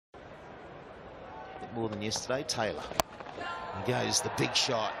more than yesterday. Taylor. He goes the big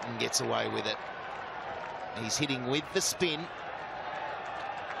shot and gets away with it. He's hitting with the spin.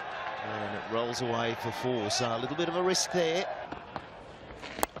 And it rolls away for 4, so a little bit of a risk there.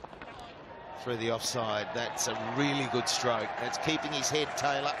 Through the offside. That's a really good stroke. That's keeping his head,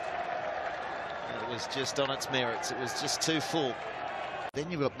 Taylor. It was just on its merits. It was just too full.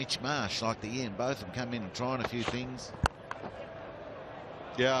 Then you've got Mitch Marsh, like the end. Both of them come in and trying a few things.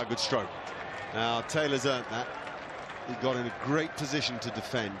 Yeah, good stroke. Now, Taylor's earned that. He got in a great position to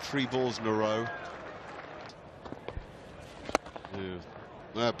defend. 3 balls in a row.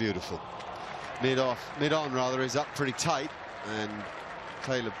 Yeah, beautiful. Mid-on rather, is up pretty tight, and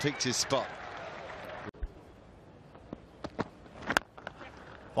Taylor picked his spot.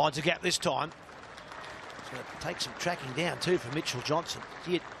 Finds a gap this time. It's going to take some tracking down too for Mitchell Johnson.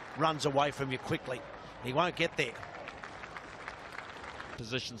 He runs away from you quickly. He won't get there.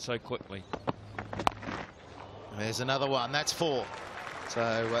 Position so quickly. There's another one. That's 4.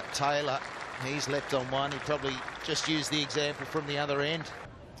 So Taylor, he's leapt on one. He probably just used the example from the other end.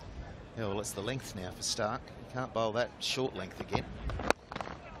 Yeah, well, it's the length now for Stark. You can't bowl that short length again.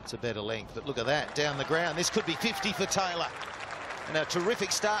 It's a better length, but look at that, down the ground. This could be 50 for Taylor. And a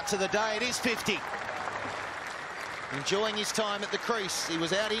terrific start to the day. It is 50. Enjoying his time at the crease. He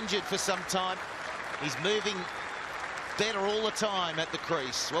was out injured for some time. He's moving better all the time at the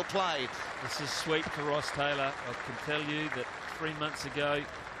crease. Well played. This is sweet for Ross Taylor. I can tell you that 3 months ago,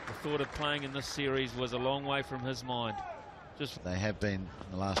 the thought of playing in this series was a long way from his mind. They have been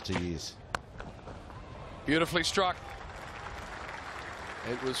in the last 2 years. Beautifully struck.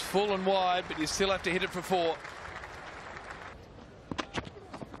 It was full and wide, but you still have to hit it for 4.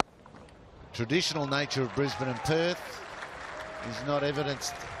 Traditional nature of Brisbane and Perth is not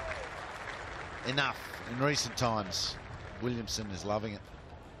evidenced enough in recent times. Williamson is loving it.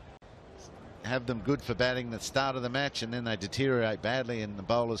 Have them good for batting the start of the match, and then they deteriorate badly and the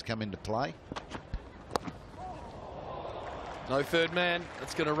bowlers come into play. No third man.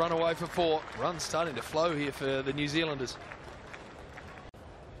 That's going to run away for 4. Runs starting to flow here for the New Zealanders.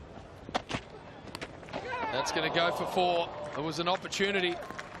 That's going to go for 4. It was an opportunity.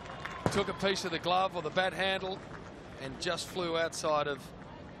 Took a piece of the glove or the bat handle and just flew outside of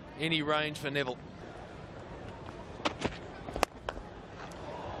any range for Neville.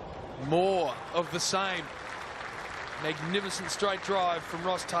 More of the same. Magnificent straight drive from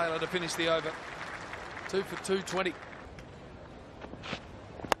Ross Taylor to finish the over. 2 for 220.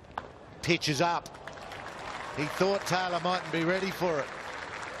 Pitch is up. He thought Taylor mightn't be ready for it.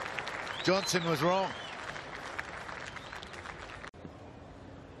 Johnson was wrong.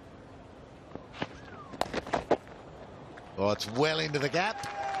 Oh, it's well into the gap.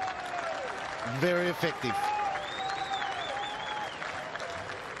 Very effective.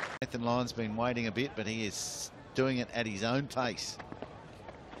 Nathan Lyon's been waiting a bit, but he is doing it at his own pace.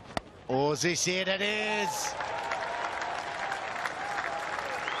 Oh, is this it? It is!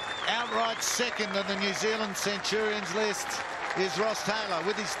 Outright second on the New Zealand Centurions list is Ross Taylor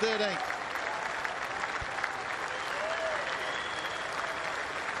with his 13th.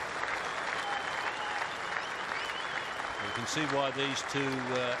 You can see why these two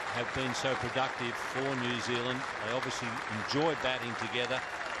have been so productive for New Zealand. They obviously enjoy batting together,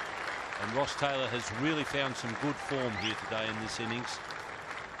 and Ross Taylor has really found some good form here today in this innings.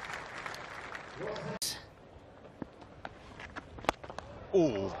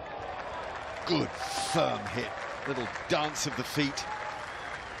 Oh, good firm hit. Little dance of the feet.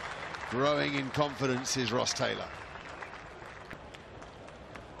 Growing in confidence is Ross Taylor.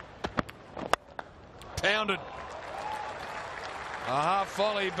 Pounded. A half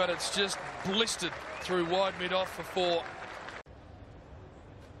volley, but it's just blistered through wide mid-off for 4.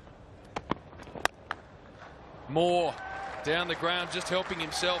 Moore down the ground, just helping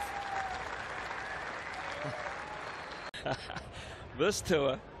himself. This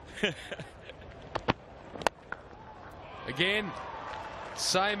tour. Again,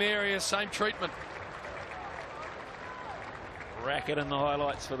 same area, same treatment. Racket in the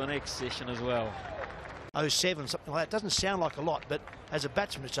highlights for the next session as well. 07, something like that. Doesn't sound like a lot, but as a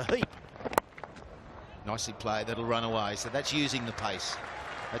batsman, it's a heap. Nicely played. That'll run away. So that's using the pace.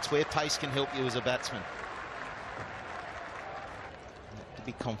 That's where pace can help you as a batsman. To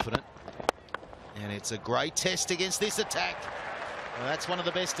be confident. And it's a great test against this attack. Well, that's one of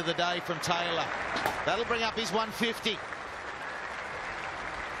the best of the day from Taylor. That'll bring up his 150.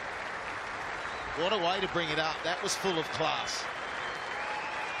 What a way to bring it up. That was full of class.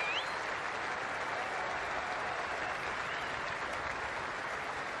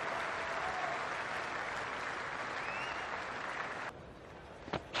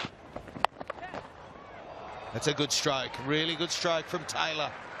 That's a good stroke, really good stroke from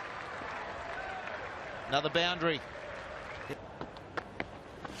Taylor. Another boundary. It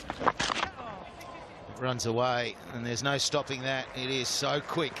runs away, and there's no stopping that. It is so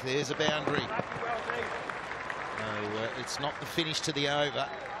quick. There's a boundary. No, it's not the finish to the over.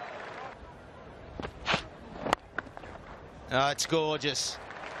 Oh, it's gorgeous.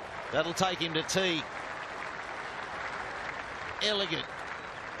 That'll take him to tee. Elegant.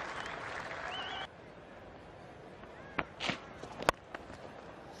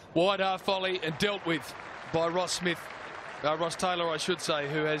 Wide half volley and dealt with by Ross Taylor, I should say,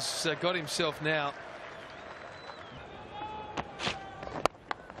 who has got himself now.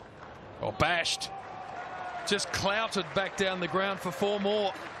 Oh, bashed. Just clouted back down the ground for 4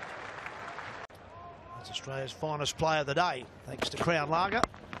 more. That's Australia's finest player of the day, thanks to Crown Lager.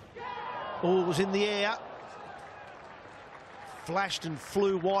 Ball was in the air. Flashed and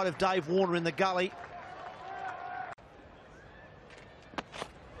flew wide of Dave Warner in the gully.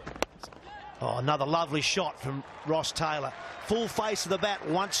 Oh, another lovely shot from Ross Taylor. Full face of the bat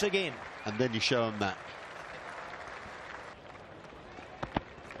once again. And then you show him that.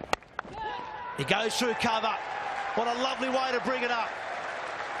 He goes through cover. What a lovely way to bring it up.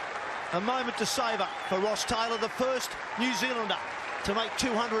 A moment to savour for Ross Taylor, the first New Zealander to make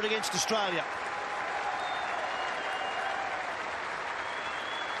 200 against Australia.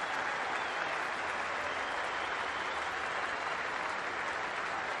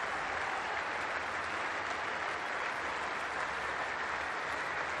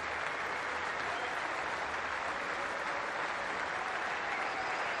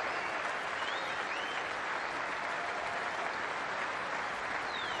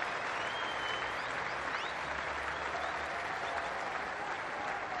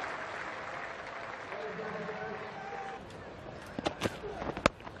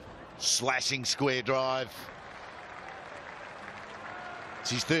 Slashing square drive. It's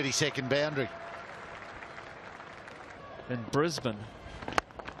his 32nd boundary. In Brisbane,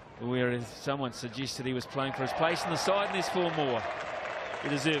 where someone suggested he was playing for his place in the side, and there's 4 more. You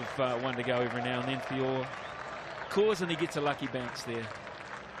deserve one to go every now and then for your cause, and he gets a lucky bounce there.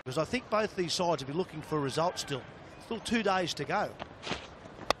 Because I think both these sides will be looking for results still. Still 2 days to go.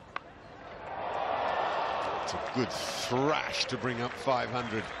 It's a good thrash to bring up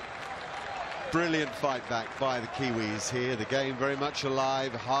 500. Brilliant fight back by the Kiwis here. The game very much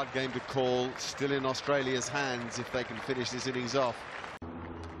alive, a hard game to call, still in Australia's hands if they can finish this innings off.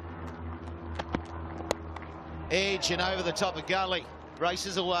 Edge and over the top of gully.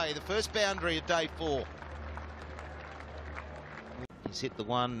 Races away. The first boundary of day 4. He's hit the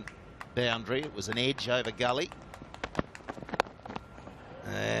one boundary. It was an edge over gully.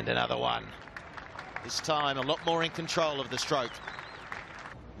 And another one. This time a lot more in control of the stroke.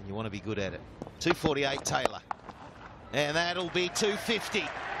 And you want to be good at it. 248 Taylor. And that'll be 250.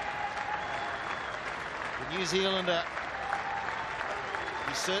 The New Zealander,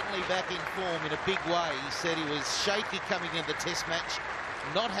 he's certainly back in form in a big way. He said he was shaky coming into the test match.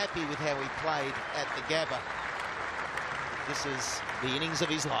 Not happy with how he played at the Gabba. This is the innings of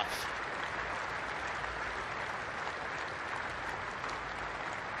his life.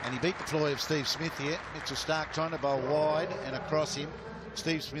 And he beat the fly of Steve Smith here. Mitchell Starc trying to bowl wide and across him.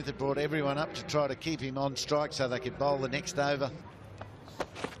 Steve Smith had brought everyone up to try to keep him on strike so they could bowl the next over.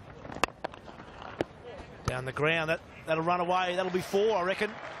 Down the ground, that'll run away. That'll be 4, I reckon.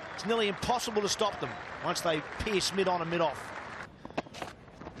 It's nearly impossible to stop them once they pierce mid-on and mid-off.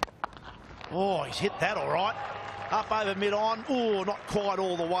 Oh, he's hit that all right. Up over mid-on. Oh, not quite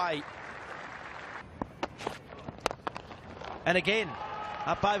all the way. And again,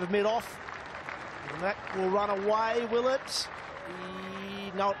 up over mid-off. And that will run away, will it?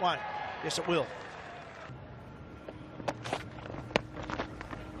 No, it won't. Yes, it will.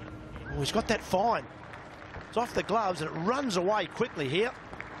 Oh, he's got that fine. It's off the gloves and it runs away quickly here.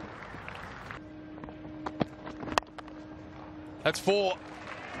 That's 4.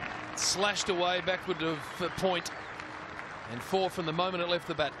 Slashed away backward of point. And 4 from the moment it left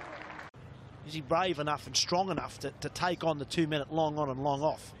the bat. Is he brave enough and strong enough to take on the 2-minute long on and long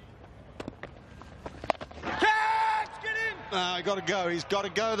off? Got to go. He's got to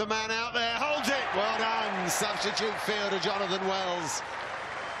go. The man out there holds it. Well done. Substitute fielder Jonathan Wells.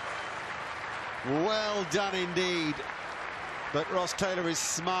 Well done indeed. But Ross Taylor is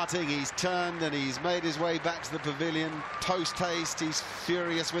smarting. He's turned and he's made his way back to the pavilion. Post-haste, he's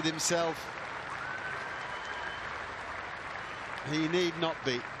furious with himself. He need not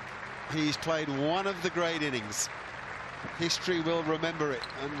be. He's played one of the great innings. History will remember it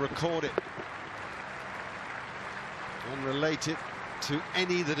and record it. And relate it to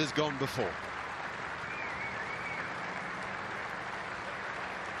any that has gone before.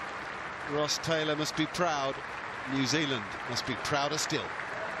 Ross Taylor must be proud. New Zealand must be prouder still.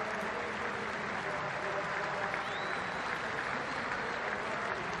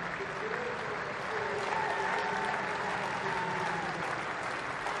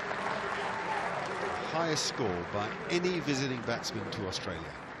 Highest score by any visiting batsman to Australia.